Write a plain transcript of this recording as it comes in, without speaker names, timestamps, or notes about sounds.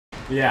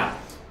Yeah.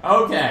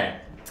 Okay.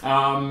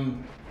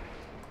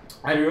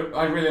 I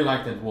really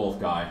like that wolf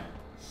guy,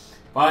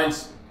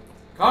 but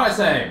gotta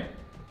say,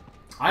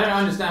 I don't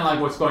understand like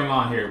what's going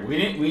on here. We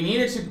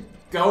needed to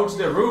go to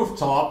the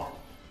rooftop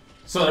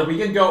so that we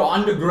can go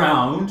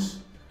underground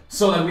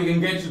so that we can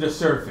get to the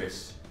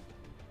surface.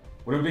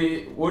 Would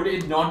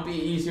it not be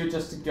easier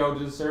just to go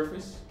to the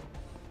surface?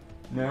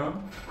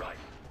 No? Right.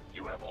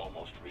 You have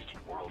almost reached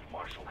World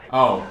Marshal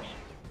headquarters.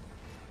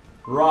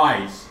 Oh.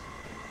 Right.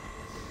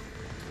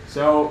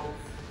 So,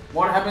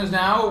 what happens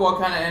now? What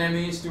kind of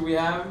enemies do we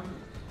have?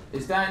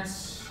 Is that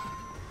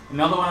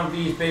another one of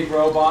these big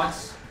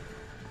robots?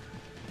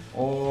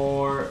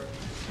 Or...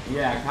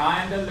 yeah,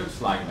 kinda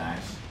looks like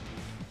that.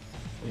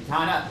 It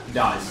kinda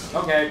does.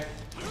 Okay.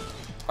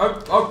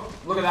 Oh,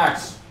 look at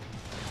that.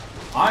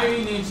 I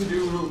need to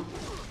do,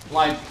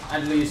 like,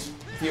 at least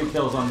a few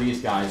kills on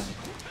these guys.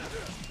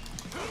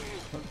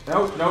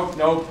 Nope.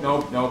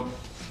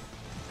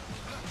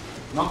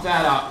 Knock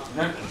that out.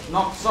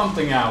 Knock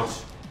something out.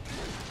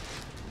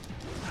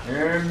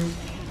 There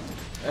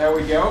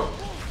we go.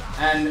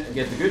 And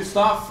get the good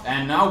stuff.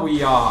 And now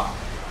we are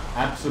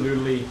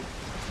absolutely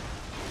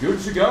good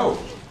to go.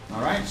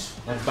 Alright,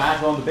 let's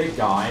battle on the big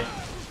guy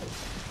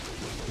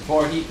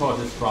before he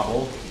causes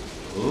trouble.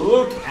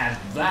 Look at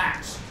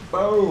that.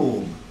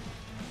 Boom.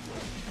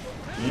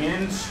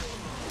 And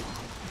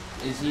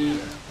is he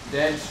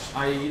dead?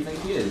 I think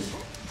he is.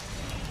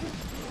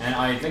 And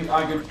I think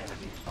I could...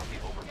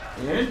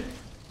 in?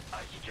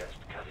 I suggest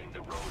cutting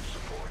the road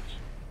supports.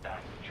 That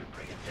should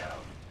bring it down.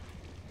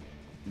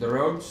 The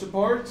road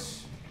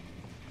supports?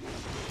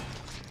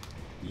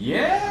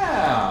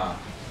 Yeah!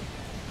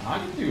 I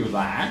can do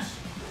that.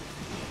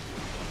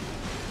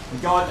 We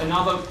got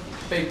another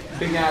big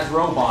ass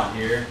robot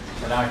here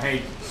that I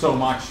hate so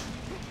much.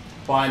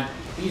 But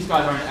these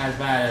guys aren't as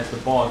bad as the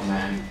boss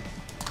man.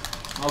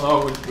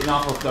 Although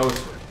enough of those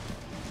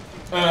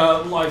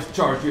life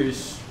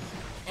charges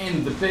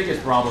and the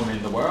biggest problem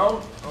in the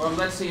world. Well,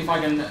 let's see if I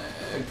can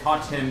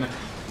cut him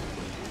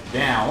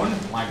down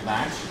like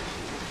that.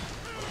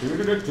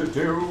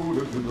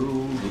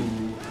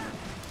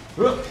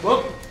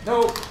 Whoop,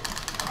 no,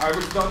 I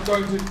was not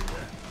going to.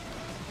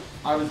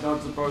 I was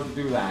not supposed to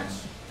do that.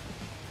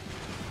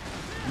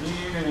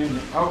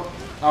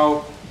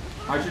 Oh,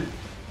 I should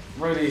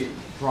really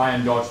try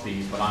and dodge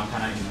these, but I'm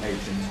kind of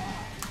impatient.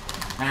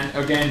 And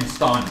again,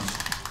 stunned.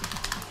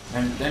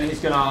 And then he's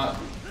gonna...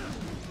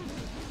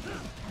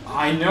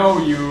 I know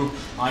you,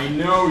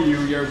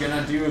 you're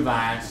gonna do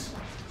that.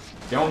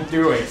 Don't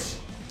do it.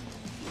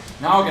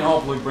 Now I can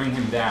hopefully bring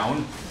him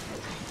down.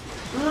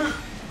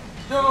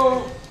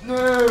 No.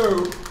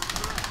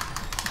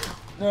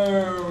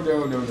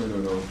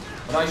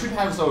 But I should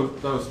have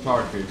those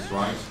targets,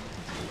 right?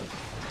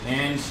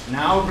 And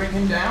now bring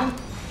him down.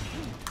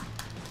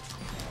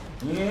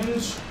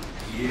 And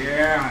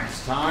yeah,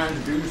 it's time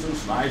to do some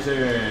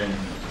slicing.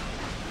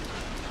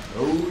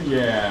 Oh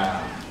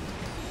yeah.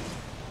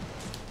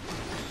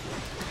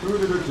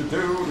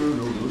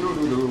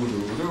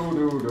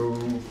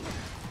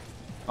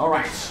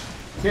 Alright,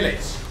 kill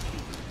it.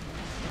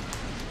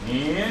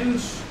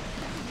 And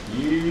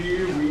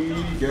here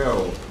we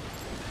go.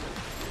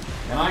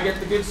 Can I get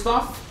the good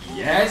stuff?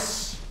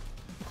 Yes.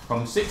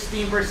 From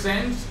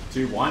 16%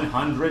 to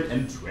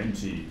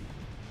 120.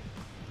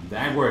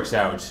 That works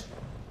out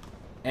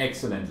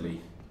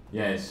excellently.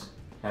 Yes,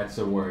 that's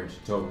a word,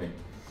 totally.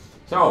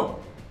 So,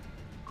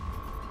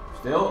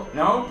 still,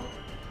 no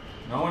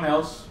one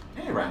else.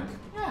 A rank,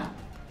 yeah,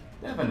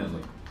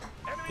 definitely.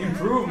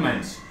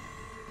 Improvement.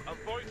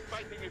 Avoid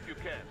fighting if you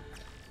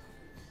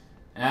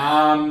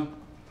can.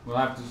 We'll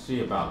have to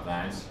see about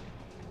that.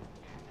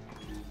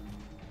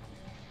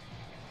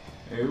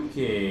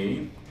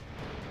 Okay.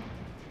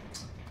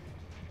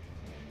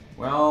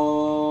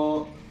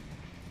 Well,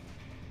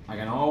 I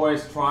can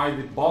always try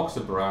the box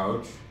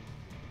approach.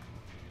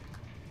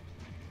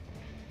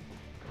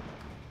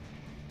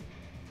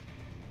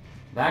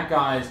 That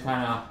guy is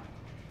kind of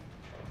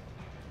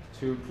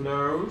too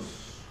close.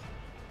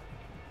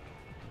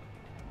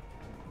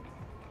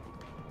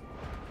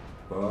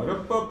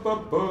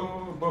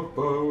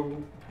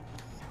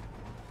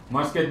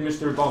 Must get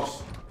mystery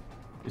box.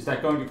 Is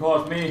that going to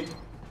cause me?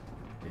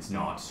 It's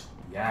not.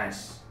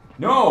 Yes.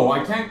 No,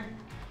 I can't.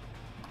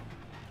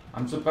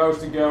 I'm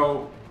supposed to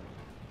go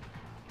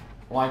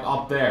like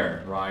up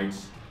there, right?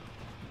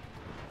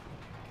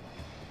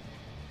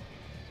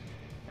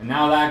 And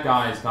now that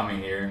guy is coming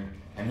here.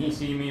 Can he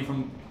see me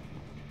from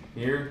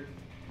here?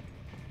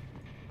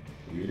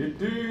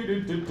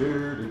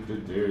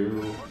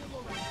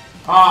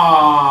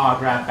 Ah,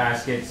 crap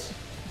baskets.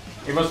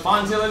 It was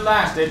fun till it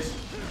lasted.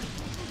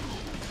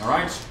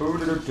 Alright,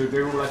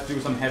 let's do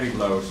some heavy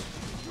blows.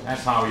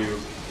 That's how you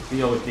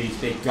deal with these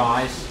big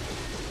guys.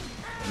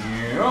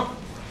 Yep.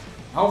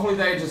 Hopefully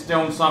they just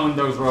don't summon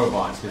those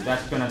robots, because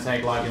that's gonna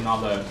take like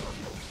another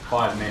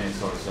 5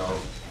 minutes or so.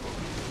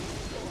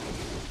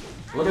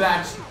 Look at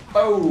that.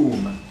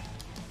 Boom.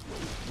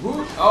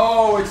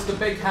 Oh, it's the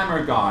big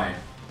hammer guy.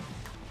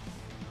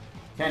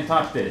 Can't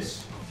touch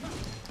this.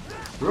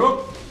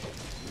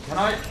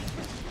 Alright.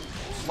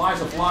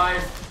 Slice of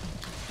life.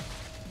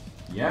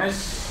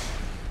 Yes.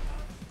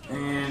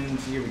 And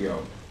here we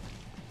go.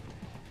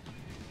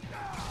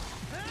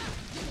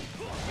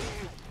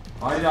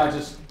 Why did I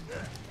just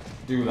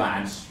do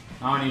that?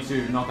 Now I need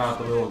to knock out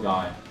the little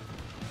guy.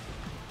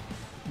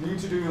 Need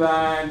to do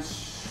that.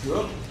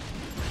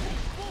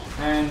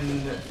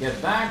 And get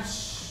that.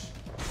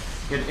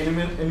 Get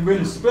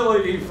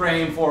invincibility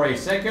frame for a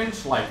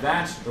second, like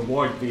that.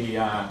 Avoid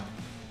the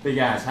big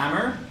ass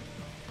hammer.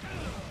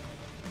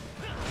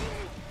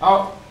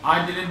 Oh,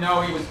 I didn't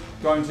know he was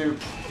going to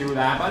do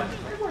that, but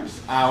it works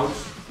out.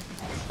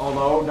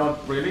 Although,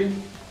 not really.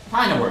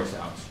 Kinda works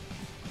out.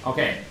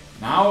 Okay,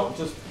 now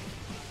just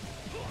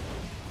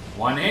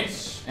one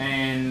hit,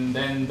 and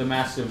then the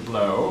massive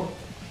blow.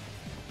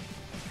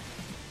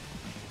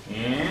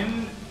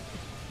 And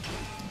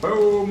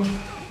boom.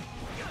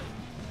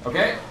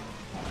 Okay.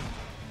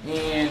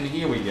 And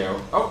here we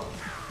go. Oh,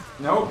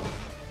 nope.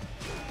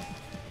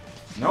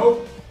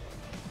 Nope.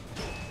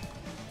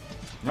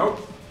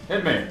 Nope.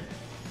 Hit me.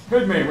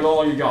 Hit me with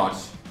all you got.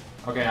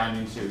 Okay, I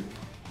need to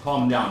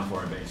calm down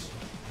for a bit.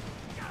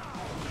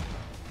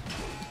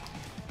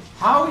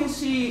 How is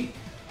he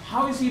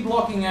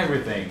blocking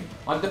everything?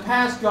 Like, the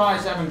past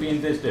guys haven't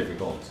been this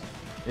difficult.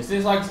 Is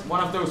this like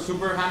one of those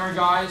super hammer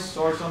guys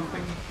or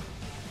something?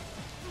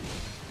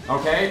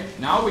 Okay,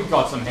 now we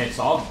got some hits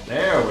off.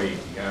 There we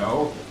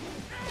go.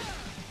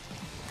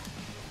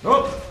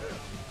 Nope.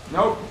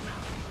 Nope.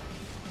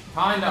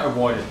 Kinda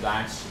avoided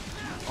that.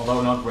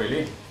 Although not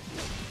really.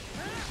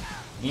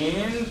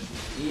 And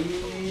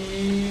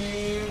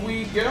here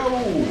we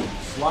go.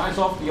 Slice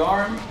off the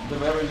arm, the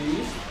very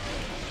least.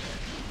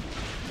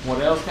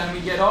 What else can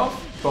we get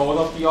off? Both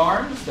of the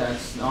arms.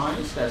 That's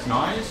nice. That's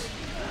nice.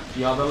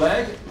 The other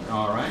leg.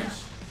 Alright.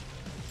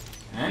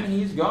 And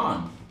he's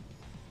gone.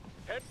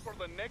 Head for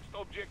the next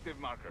objective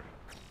marker.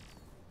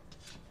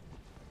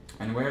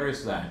 And where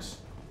is that?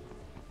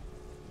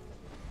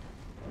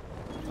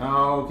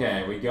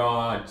 Okay, we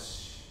got...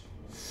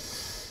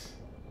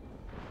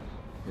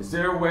 Is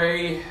there a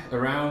way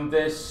around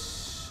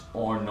this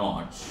or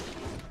not?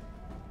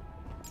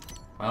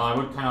 Well, I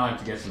would kind of like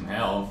to get some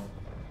health.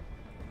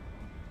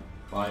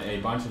 By a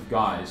bunch of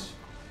guys.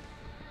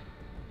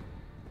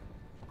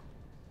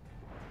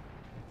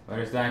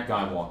 Where's that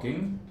guy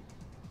walking?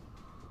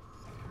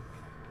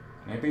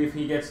 Maybe if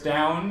he gets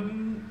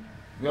down,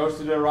 goes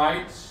to the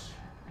right.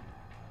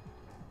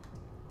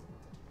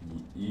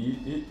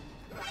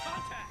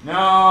 No,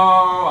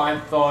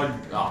 I thought...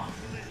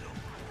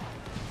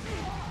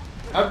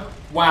 Oh.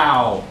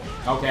 Wow.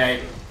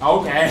 Okay.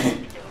 Okay.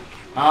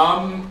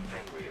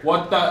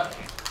 What the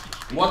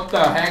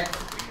heck?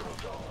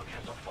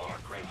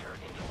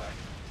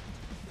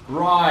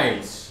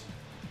 Right.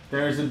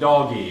 There's a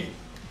doggy.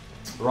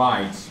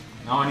 Right.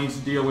 Now I need to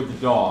deal with the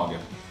dog.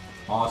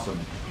 Awesome.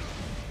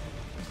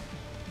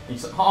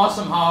 It's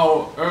awesome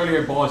how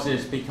earlier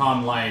bosses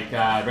become like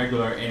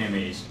regular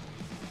enemies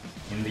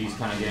in these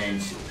kind of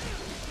games.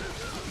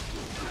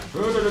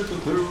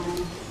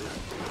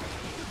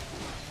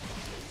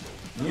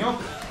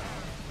 Yep.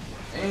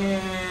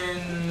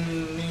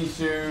 And need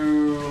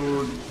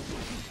to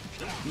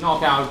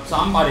knock out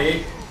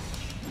somebody.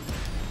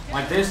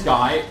 Like this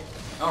guy.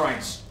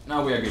 Alright,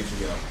 now we are good to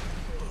go.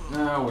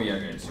 Now we are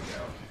good to go.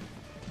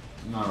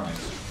 Alright.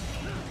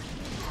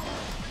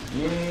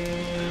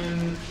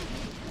 And...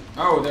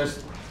 Oh,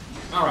 there's...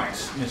 Alright,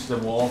 Mr.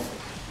 Wolf.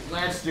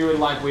 Let's do it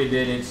like we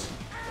did it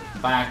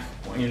back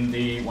in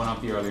the one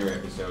of the earlier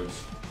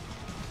episodes.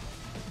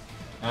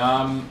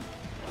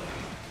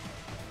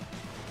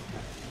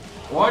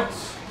 What?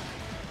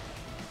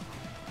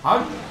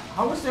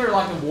 How was there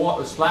like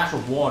a splash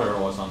of water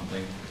or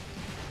something?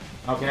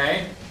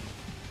 Okay.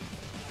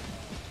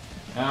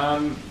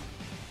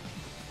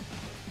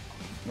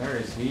 Where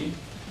is he? You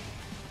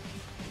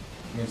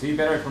can see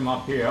better from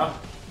up here.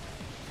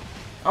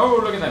 Oh,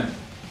 look at them.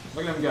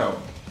 Look at them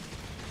go.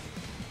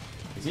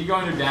 Is he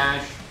going to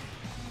dash?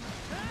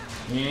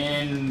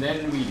 And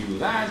then we do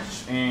that,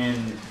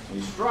 and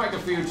we strike a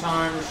few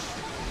times.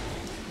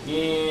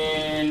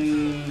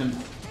 And...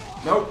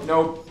 Nope,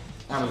 nope.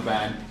 That was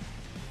bad.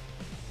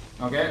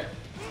 Okay.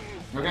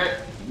 Okay.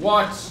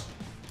 What?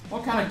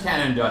 What kind of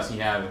cannon does he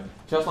have?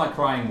 Just like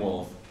Crying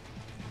Wolf.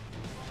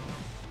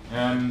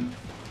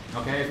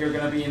 Okay, if you're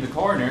gonna be in the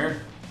corner...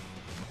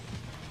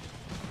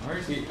 Where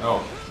is he?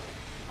 Oh.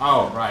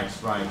 Oh, right,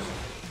 right.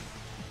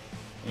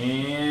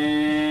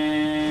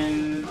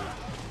 And...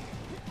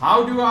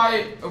 How do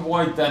I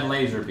avoid that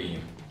laser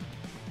beam?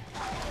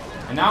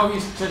 And now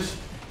he's just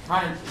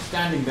kind of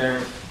standing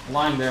there,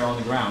 lying there on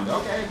the ground.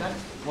 Okay, that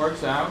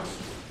works out.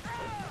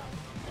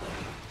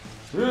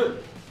 Can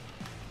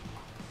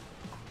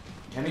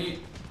he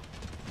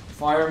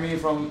fire me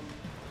from...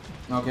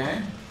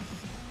 Okay.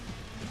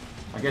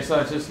 I guess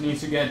I just need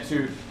to get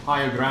to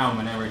higher ground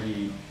whenever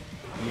he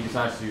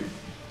decides to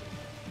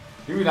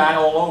do that,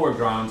 all lower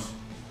grounds,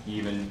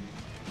 even.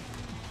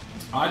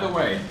 Either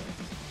way,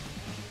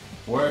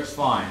 works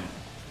fine.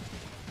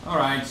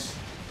 Alright.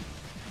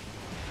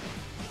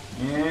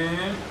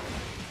 And...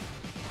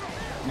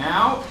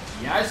 Now,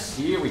 yes,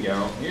 here we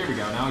go. Here we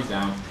go. Now he's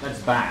down.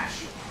 Let's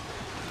bash.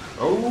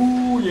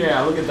 Oh,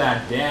 yeah, look at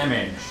that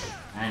damage.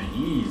 And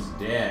he's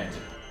dead.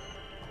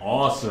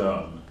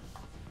 Awesome.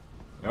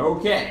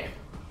 Okay.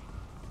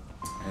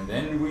 And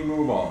then we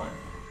move on.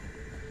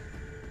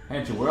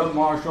 Head to World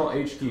Marshal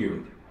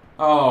HQ.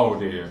 Oh,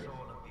 dear.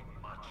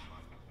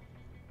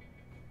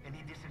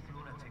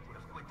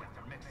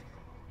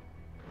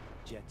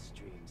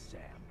 Jetstream Sam.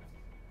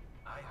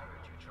 I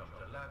heard you chopped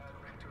the lab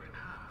director in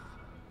half.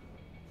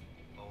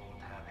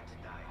 Old habits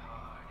die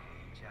hard,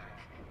 eh, Jack?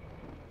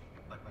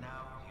 But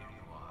now here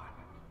you are,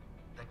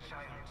 the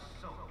child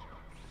soldier,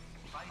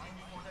 fighting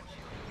for the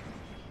children.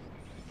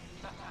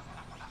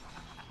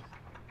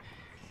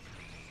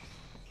 Please,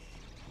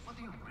 what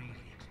do you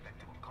really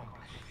expect to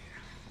accomplish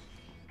here?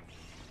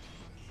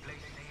 Play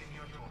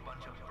savior to a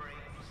bunch of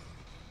brains?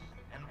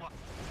 And what?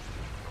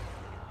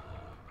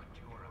 But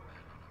you're a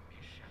man on a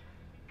mission,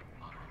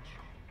 aren't you?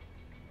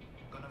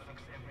 Gonna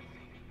fix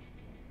everything.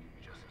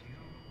 Just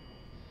you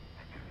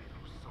and your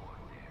little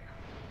sword there.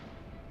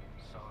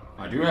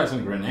 I do have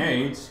some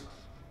grenades.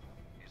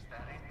 Is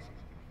that it?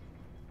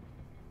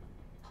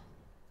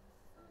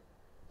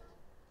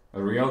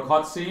 A real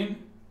cutscene?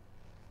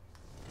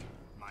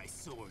 My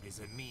sword is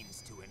a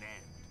means to an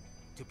end.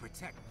 To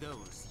protect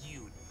those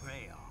you'd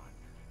prey on.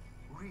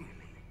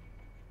 Really?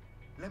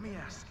 Let me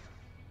ask you.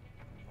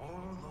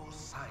 All those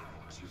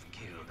cyborgs you've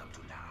killed up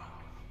to now,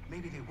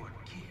 maybe they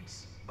weren't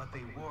kids, but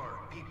they were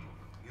people.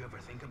 You ever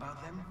think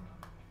about them?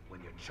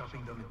 When you're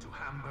chopping them into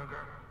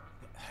hamburger?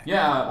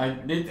 Yeah, I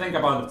did think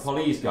about the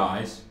police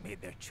guys.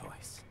 Made their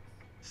choice.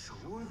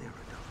 Sure they're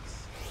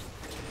adults.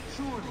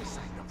 Sure they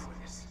signed up for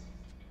this.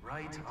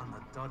 Right on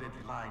the dotted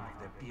line of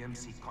their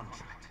PMC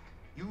contract.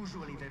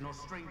 Usually they're no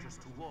strangers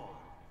to war.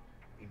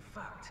 In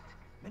fact,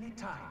 many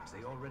times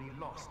they already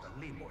lost a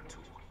limb or two.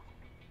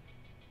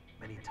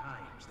 Many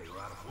times they were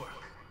out of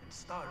work and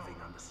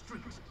starving on the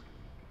street.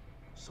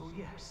 So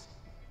yes,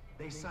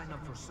 they sign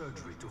up for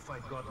surgery to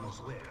fight God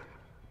knows where.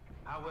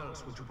 How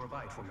else would you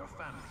provide for your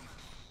family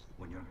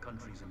when your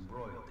country's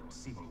embroiled in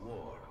civil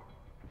war?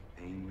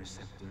 Pain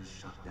receptors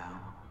shut down,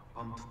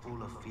 pumped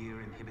full of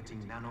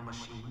fear-inhibiting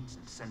nanomachines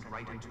and sent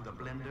right into the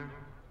blender?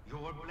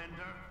 Your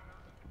blender?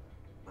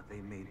 But they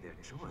made their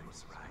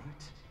choice,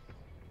 right?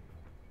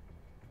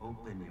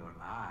 Open your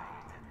eye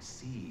and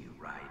see,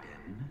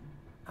 Raiden.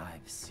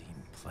 I've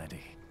seen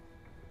plenty.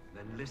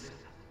 Then listen.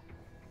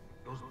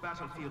 Those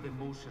battlefield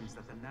emotions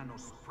that the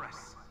nanos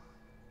suppress.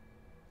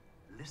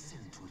 Listen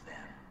to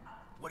them.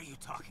 What are you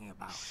talking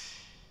about? Shh.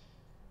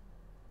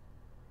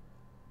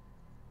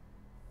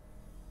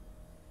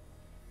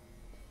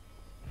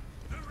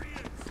 There he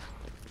is!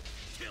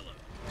 Kill him!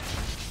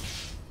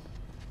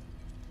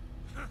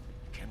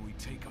 Can we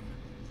take him?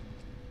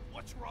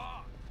 What's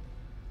wrong?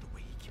 The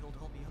way he killed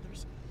all the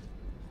others?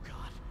 Oh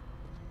God.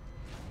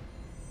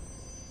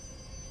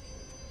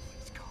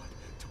 Please God,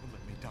 don't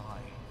let me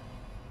die.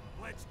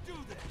 Let's do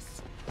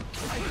this!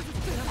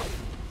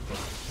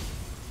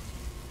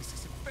 This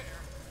isn't fair.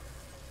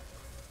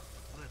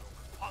 Little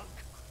punk.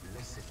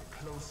 Listen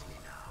closely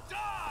now.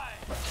 Die!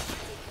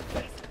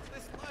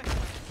 This life.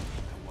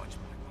 I watched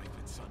my wife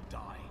and son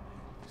die.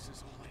 This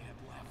is all I had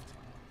left.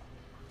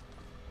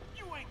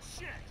 You ain't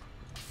shit!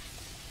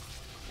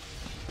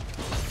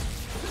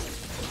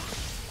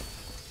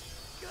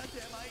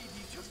 Goddamn, I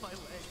need just my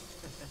legs.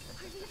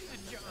 I needed a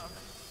job.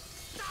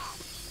 Stop!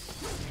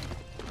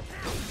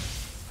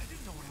 I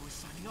didn't know what I was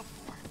signing up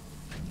for.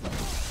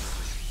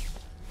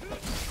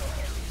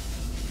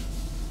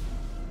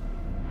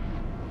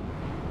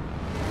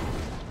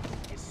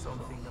 Is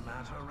something the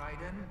matter,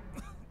 Raiden?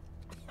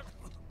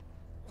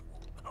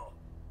 Oh.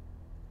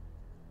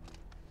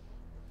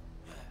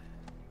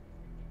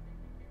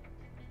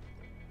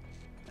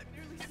 I've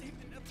nearly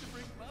saved enough to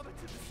bring Mama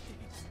to the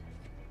States.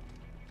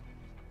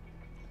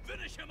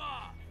 Finish him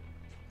off!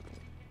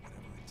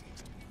 Whatever it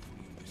takes to be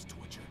free of this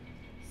torture.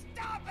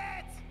 Stop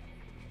it!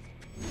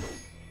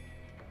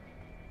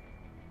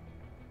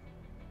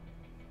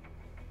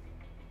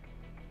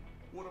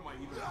 What am I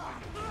even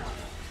fighting?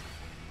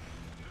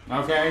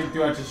 Okay,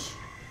 do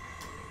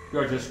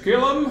I just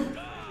kill him?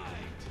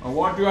 Or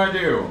what do I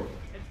do?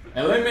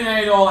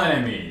 Eliminate all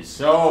enemies.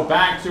 So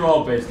back to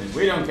all business.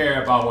 We don't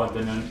care about what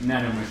the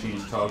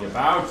nanomachines talk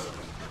about.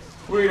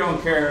 We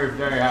don't care if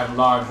they have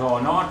lives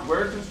or not.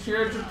 We're just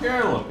here to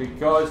kill them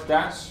because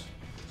that's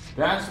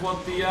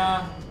what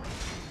the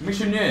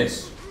mission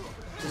is.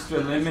 Just to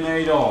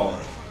eliminate all.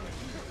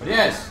 But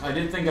yes, I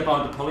did think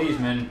about the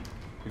policemen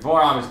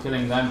before I was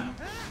killing them.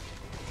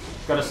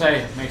 Gotta say,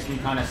 it makes me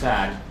kind of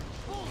sad.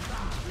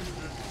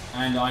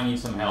 And I need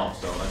some help,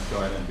 so let's go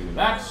ahead and do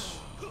that.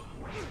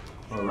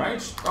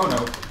 Alright. Oh no.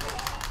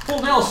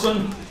 Full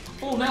Nelson!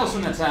 Full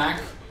Nelson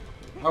attack!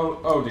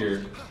 Oh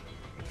dear.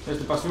 There's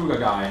the bazooka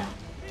guy.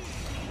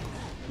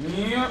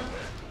 Yep.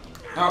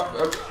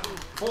 Oh,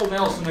 full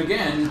Nelson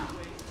again.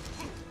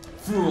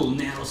 Full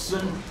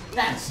Nelson.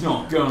 That's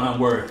not gonna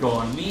work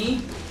on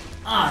me.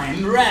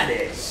 I'm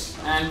Rabbit.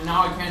 And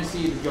now I can't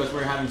see because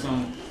we're having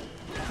some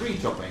tree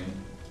chopping.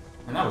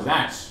 And that was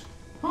that.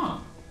 Huh.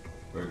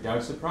 worked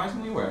out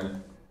surprisingly well.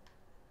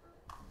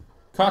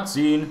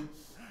 Cutscene.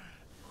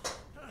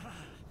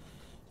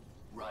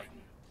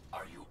 Raiden,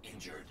 are you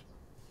injured?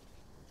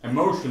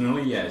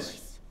 Emotionally,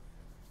 yes.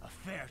 A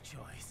fair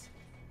choice.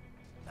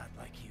 Not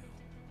like you.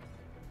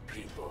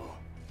 People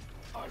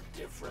are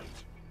different.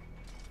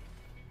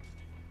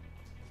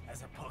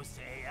 As opposed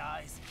to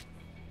AIs?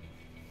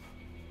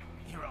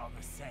 You're all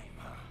the same,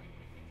 huh?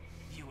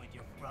 You and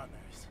your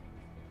brothers.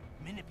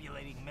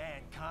 Manipulating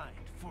mankind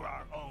for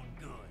our own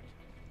good.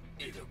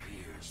 It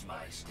appears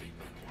my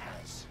statement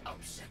has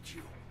upset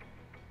you.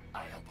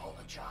 I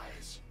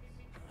apologize.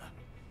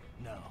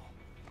 No,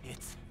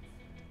 it's...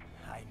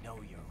 I know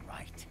you're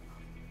right.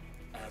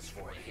 As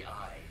for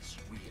AIs,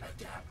 we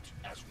adapt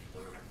as we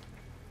learn.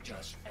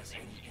 Just as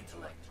any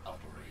intellect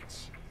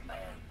operates, man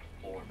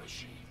or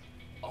machine,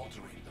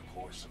 altering the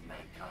course of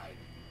mankind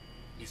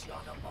is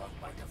not among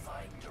my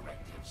defined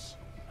directives.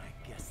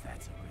 I guess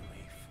that's a relief.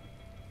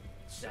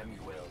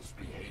 Samuel's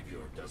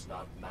behavior does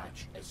not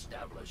match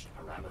established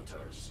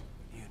parameters.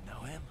 You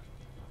know him?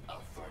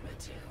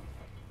 Affirmative.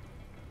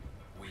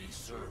 We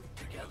served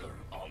together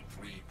on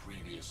 3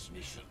 previous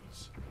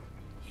missions.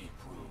 He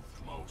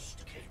proved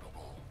most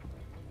capable.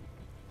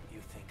 You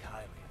think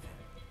highly of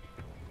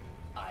him?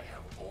 I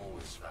have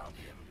always found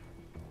him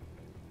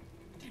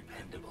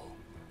dependable.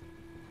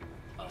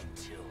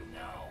 Until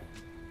now.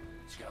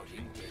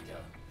 Scouting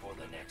data for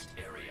the next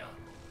area.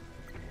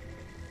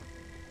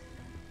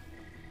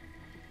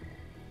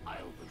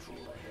 I'll patrol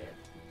ahead.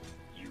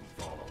 You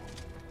follow.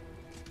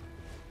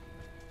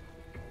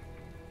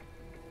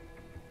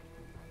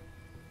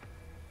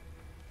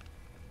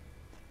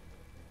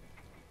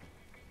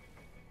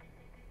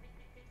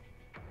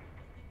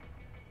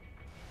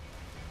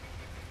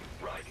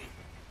 Raiden,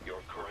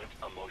 your current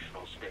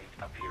emotional state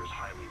appears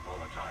highly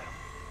volatile.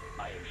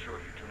 I am sure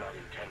you do not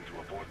intend to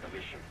abort the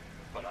mission,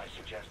 but I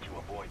suggest you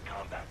avoid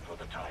combat for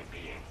the time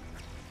being.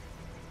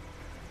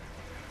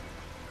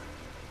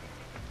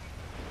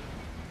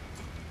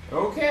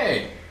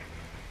 Okay.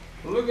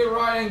 Look at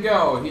Raiden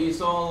go.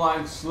 He's all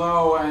like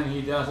slow and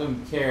he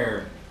doesn't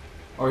care.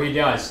 Or he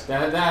does.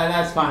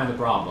 That's kind of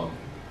the problem.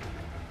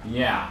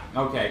 Yeah.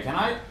 Okay. Can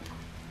I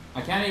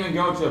can't even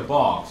go to a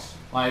box.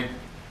 Like,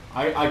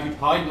 I could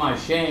hide my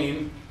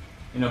shame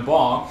in a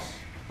box,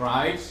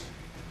 right?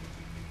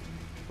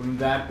 Wouldn't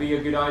that be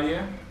a good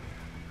idea?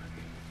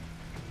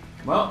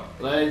 Well,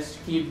 let's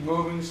keep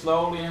moving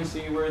slowly and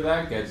see where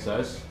that gets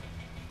us.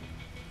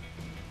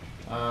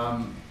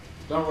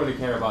 Don't really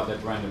care about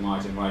that random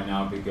margin right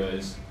now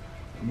because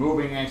I'm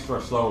moving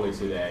extra slowly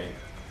today.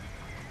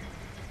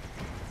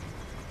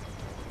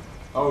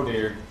 Oh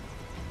dear.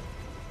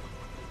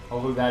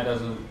 Hopefully that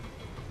doesn't...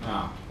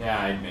 Oh, yeah,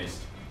 I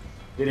missed.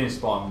 Didn't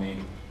spot me.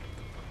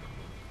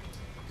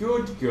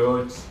 Good,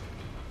 good.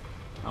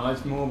 Now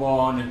let's move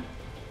on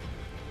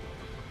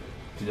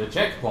to the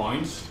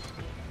checkpoints.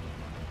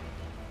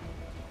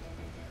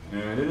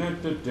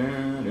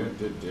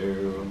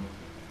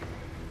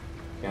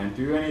 Can't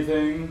do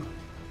anything.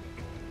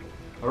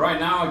 But right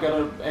now I got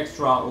an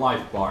extra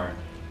life bar,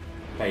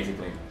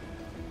 basically.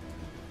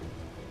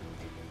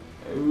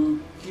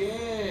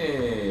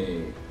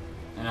 Okay.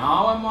 And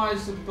how am I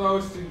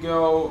supposed to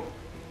go?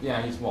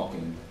 Yeah, he's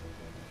walking.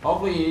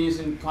 Hopefully he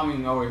isn't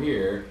coming over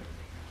here.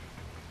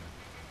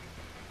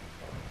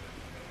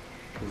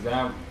 Because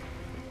that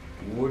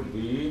would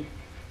be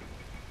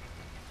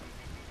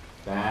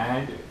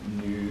bad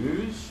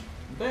news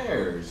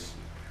bears.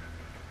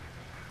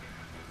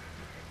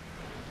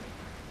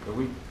 So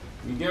we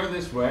go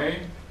this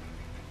way.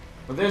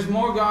 But there's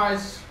more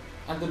guys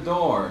at the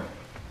door.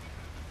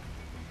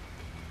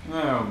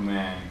 Oh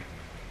man.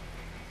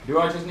 Do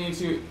I just need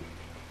to...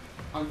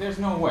 Oh, there's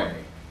no way.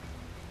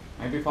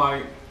 Maybe if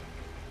I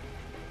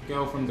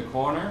go from the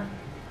corner.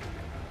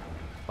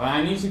 But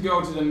I need to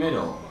go to the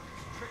middle.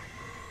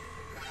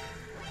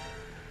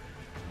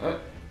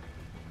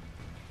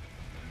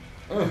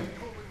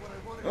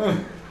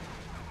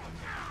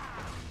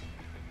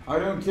 I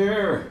don't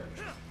care.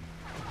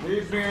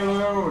 Leave me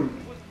alone.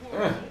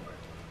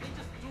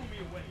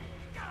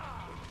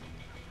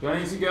 Do I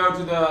need to go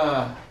to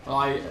the... Well,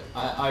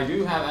 I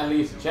do have at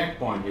least a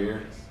checkpoint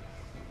here.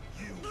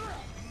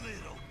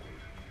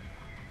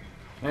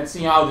 Let's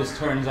see how this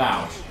turns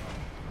out.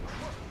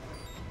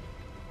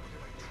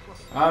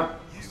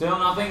 Still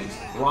nothing?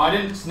 Well, I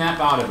didn't snap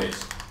out of it.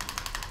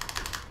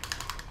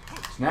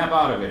 Snap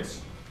out of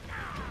it.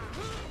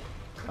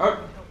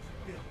 Oh.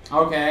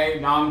 Okay,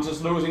 now I'm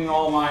just losing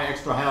all my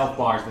extra health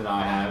bars that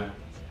I have.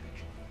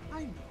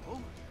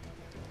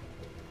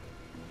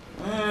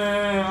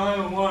 I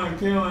don't want to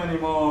kill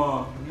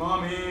anymore,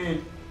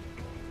 Mommy.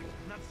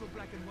 Not so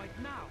black and white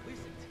now, is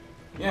it?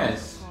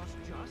 Yes.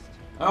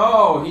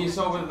 Oh, he's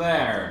over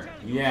there.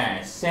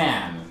 Yeah,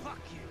 Sam. Fuck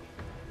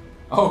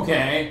you.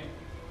 Okay.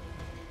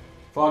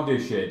 Fuck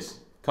this shit.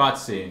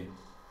 Cutscene.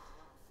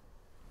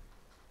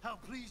 How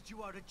pleased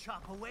you are to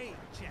chop away,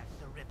 Jack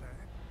the Ripper.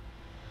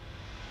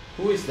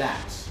 Who is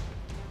that?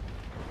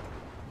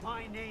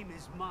 My name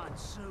is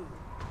Monsoon,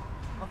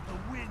 of the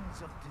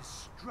Winds of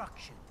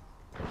Destruction.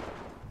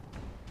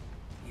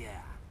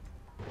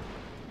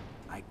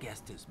 I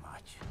guessed as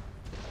much.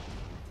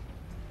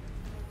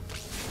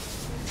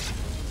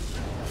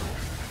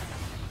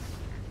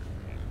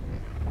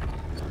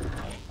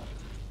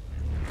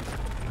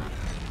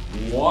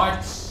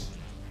 What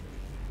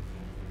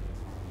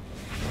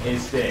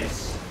is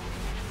this?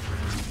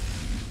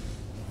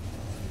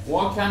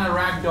 What kind of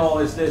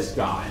ragdoll is this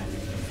guy?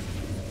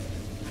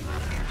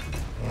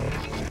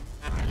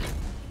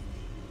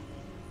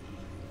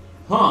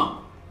 Huh.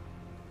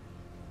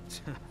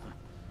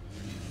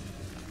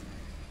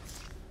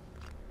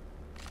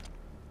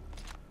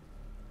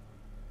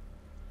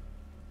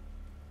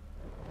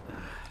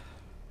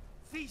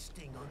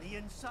 Feasting on the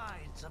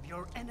insides of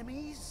your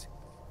enemies?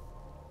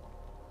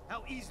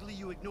 How easily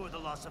you ignore the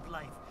loss of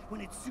life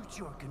when it suits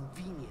your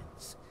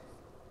convenience.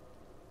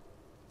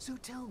 So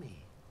tell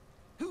me,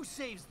 who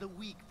saves the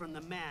weak from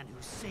the man who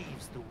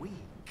saves the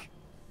weak?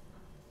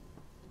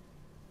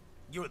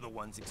 You're the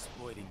ones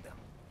exploiting them.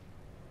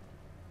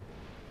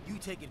 You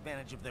take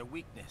advantage of their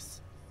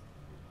weakness.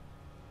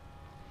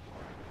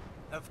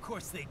 Of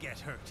course they get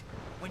hurt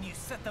when you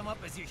set them up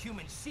as your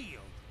human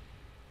shield.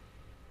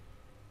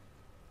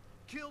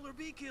 Kill or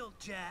be killed,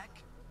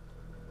 Jack.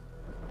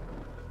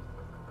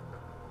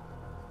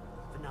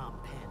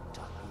 Phnom Penh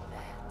taught me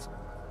that.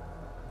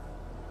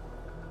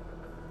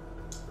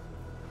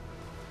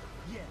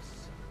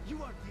 Yes,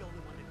 you aren't the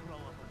only one to grow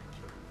up on the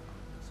killing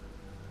fields.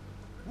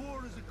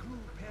 War is a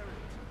cruel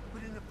parent,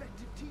 but an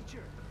effective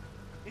teacher.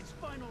 Its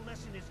final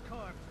lesson is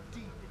carved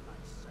deep in my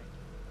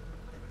psyche.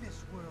 That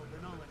this world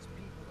and all its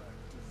people are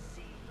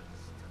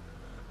diseased.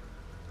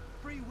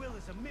 Free will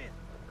is a myth.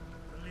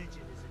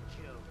 Religion is a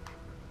joke.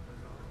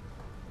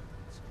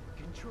 It's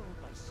controlled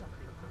by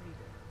something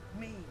greater.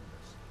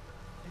 Memes.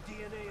 The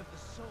DNA of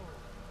the soul.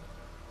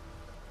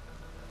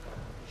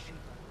 They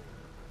shape our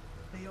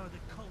life. They are the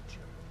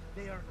culture.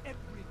 They are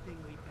everything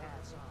we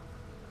pass on.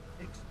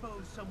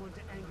 Expose someone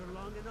to anger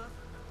long enough,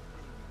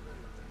 they will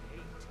learn to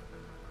hate.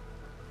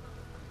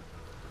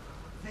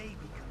 They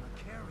become a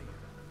carrier.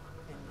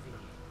 Envy,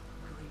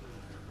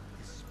 greed,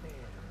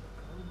 despair,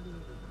 all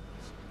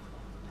meanings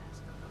crawl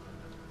past them.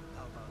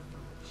 How about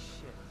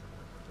shit?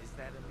 Is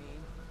that a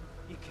meme?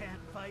 You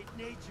can't fight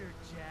nature,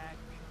 Jack.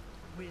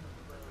 Wind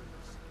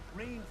blows,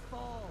 rain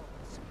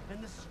falls,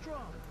 and the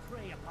strong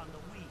prey upon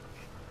the weak.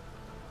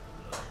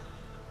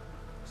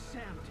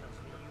 Sam tells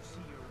me you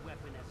see your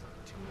weapon as a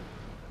tool.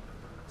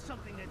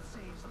 Something that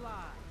saves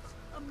lives,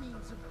 a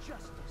means of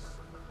justice.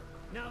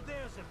 Now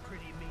there's a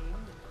pretty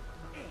meme.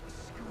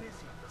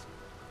 Exquisite.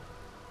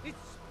 It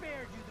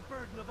spared you the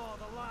burden of all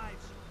the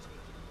lives you've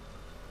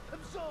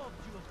taken. Absolved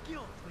you of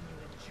guilt when you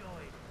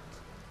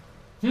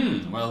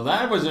enjoyed it. Well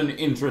that was an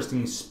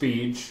interesting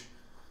speech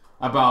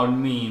about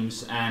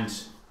memes and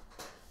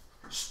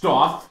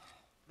stuff.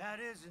 That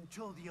is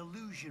until the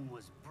illusion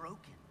was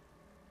broken.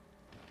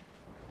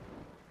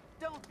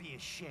 Don't be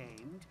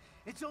ashamed.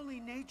 It's only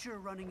nature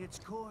running its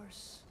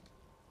course.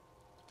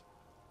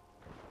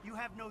 You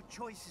have no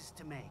choices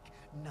to make,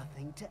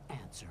 nothing to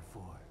answer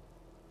for.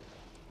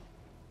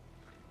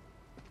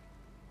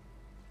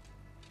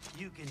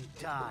 You can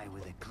die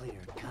with a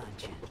clear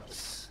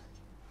conscience.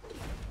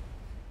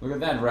 Look at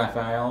that,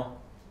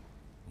 Raphael.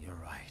 You're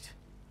right.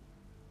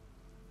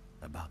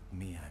 About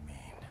me, I mean.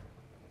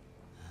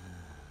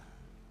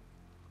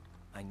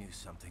 I knew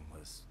something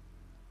was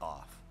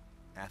off.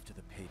 After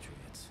the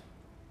Patriots,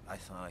 I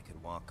thought I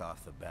could walk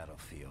off the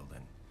battlefield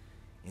and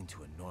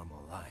into a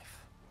normal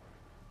life.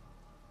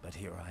 But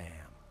here I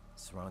am,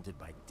 surrounded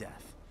by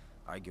death,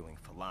 arguing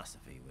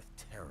philosophy with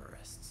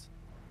terrorists.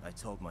 I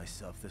told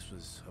myself this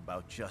was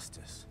about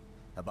justice,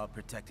 about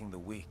protecting the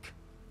weak,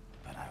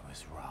 but I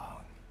was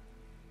wrong.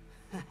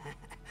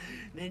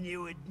 Then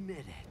you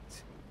admit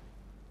it.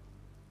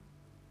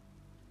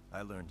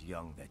 I learned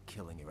young that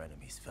killing your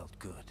enemies felt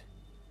good.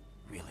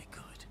 Really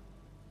good.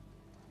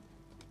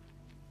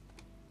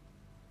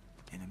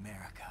 In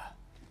America,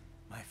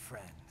 my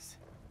friends,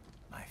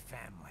 my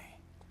family,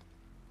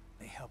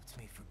 they helped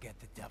me forget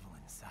the devil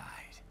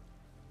inside.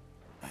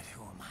 But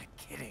who am I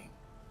kidding?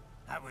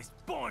 I was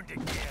born to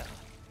kill!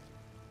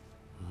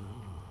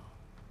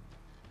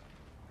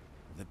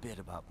 The bit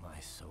about my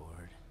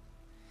sword,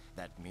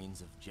 that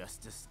means of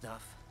justice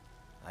stuff,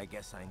 I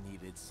guess I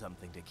needed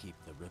something to keep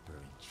the Ripper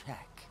in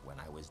check when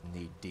I was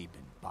knee-deep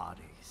in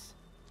bodies.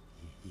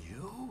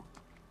 You?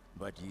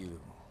 But you,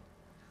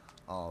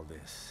 all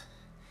this,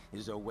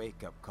 is a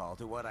wake-up call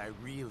to what I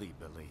really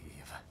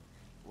believe.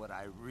 What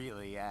I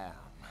really am.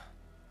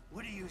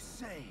 What are you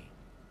saying?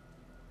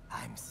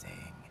 I'm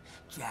saying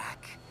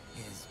Jack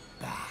is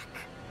back.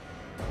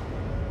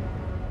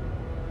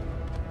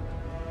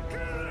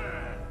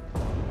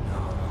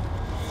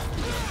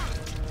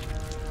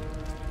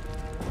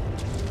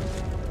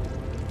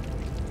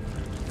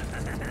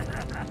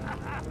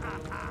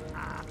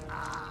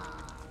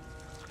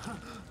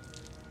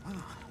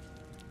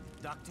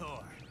 Doctor,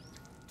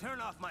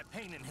 turn off my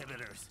pain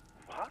inhibitors.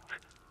 What?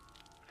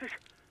 This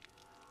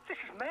is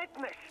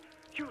madness.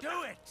 You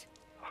Do it!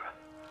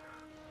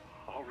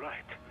 All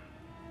right.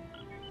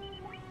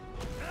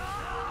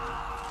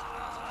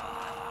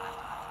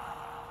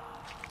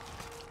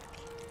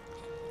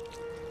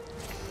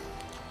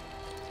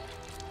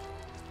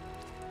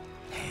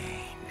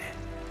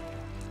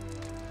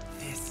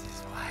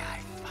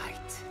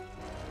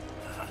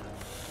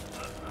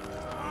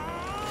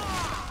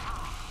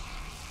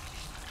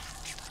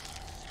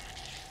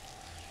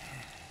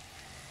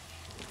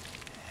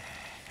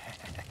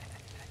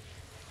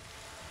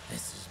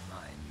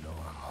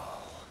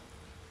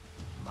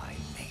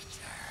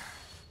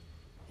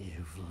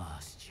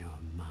 lost your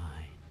mind.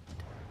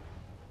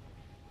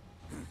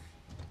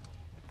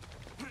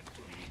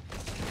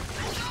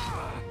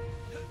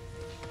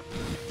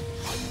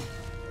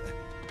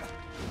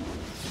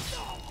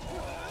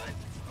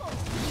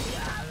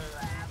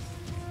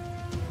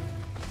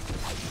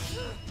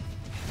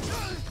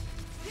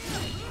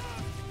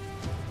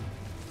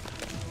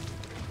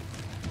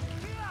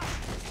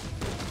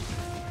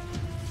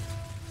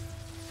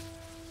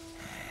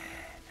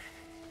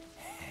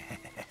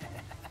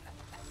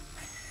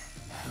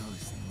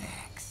 Who's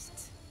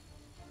next?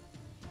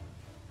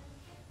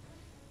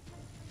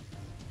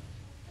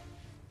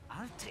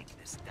 I'll take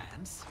this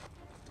dance.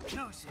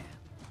 Close him.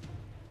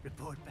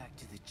 Report back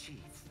to the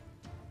chief.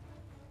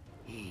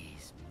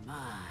 He's mine.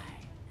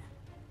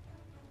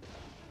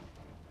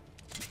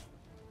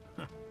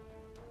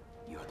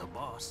 You're the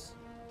boss.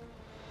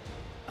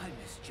 I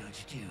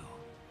misjudged you.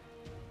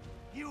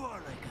 You are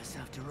like us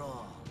after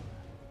all.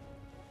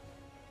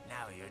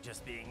 Now you're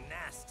just being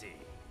nasty.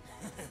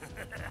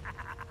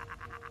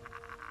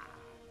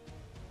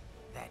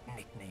 That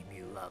nickname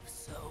you love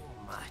so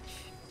much.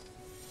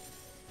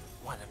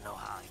 Wanna know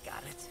how I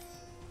got it?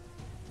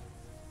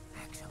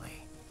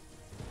 Actually,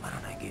 why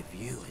don't I give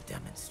you a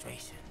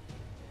demonstration?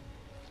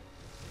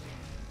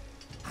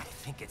 I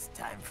think it's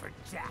time for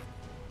Jack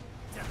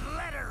to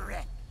let her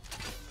rip.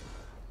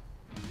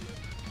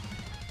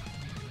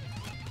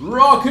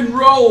 Rock and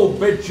roll,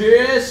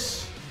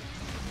 bitches!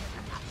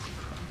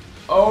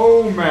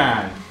 Oh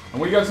man.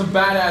 And we got some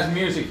badass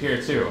music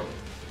here too.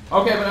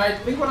 Okay, but I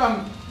think what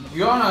I'm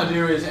gonna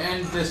do is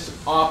end this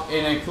up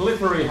in a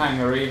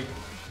cliffhangery.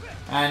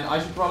 And I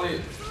should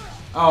probably...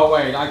 Oh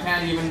wait, I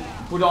can't even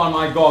put on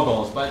my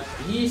goggles. But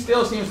he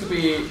still seems to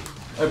be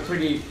a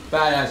pretty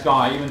badass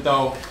guy, even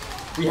though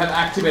we have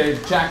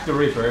activated Jack the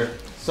Ripper.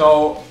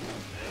 So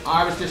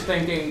I was just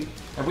thinking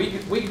that we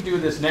could do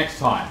this next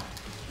time.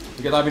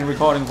 Because I've been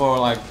recording for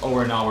like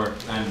over an hour.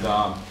 And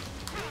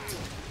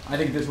I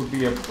think this would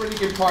be a pretty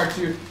good part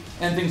to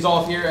end things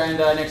off here. And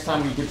next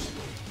time we could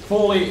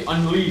fully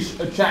unleash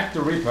Jack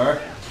the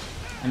Ripper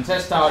and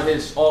test out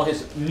all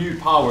his new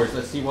powers.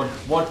 Let's see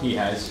what he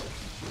has.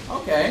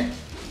 Okay.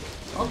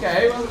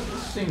 Okay, well,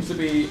 this seems to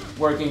be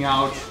working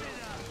out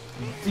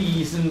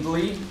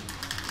decently.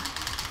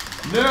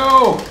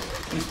 No!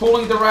 He's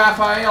pulling the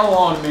Raphael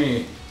on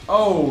me.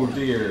 Oh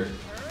dear.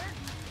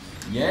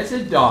 Yes,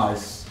 it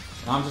does.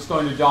 I'm just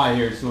going to die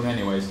here soon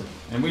anyways.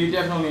 And we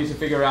definitely need to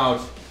figure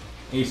out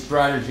a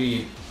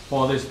strategy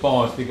for this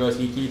boss because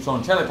he keeps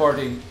on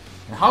teleporting.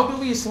 And how do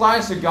we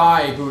slice a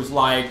guy who's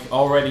like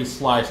already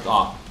sliced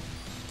up?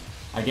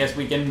 I guess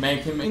we can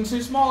make him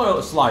into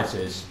smaller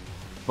slices.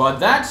 But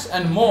that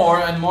and more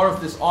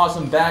of this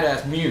awesome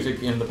badass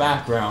music in the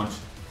background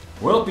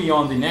will be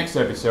on the next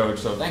episode.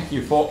 So thank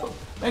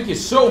you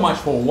so much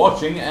for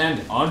watching,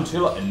 and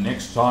until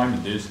next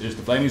time, this is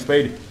the Flaming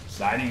Spade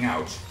signing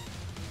out.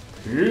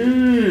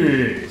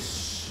 Peace.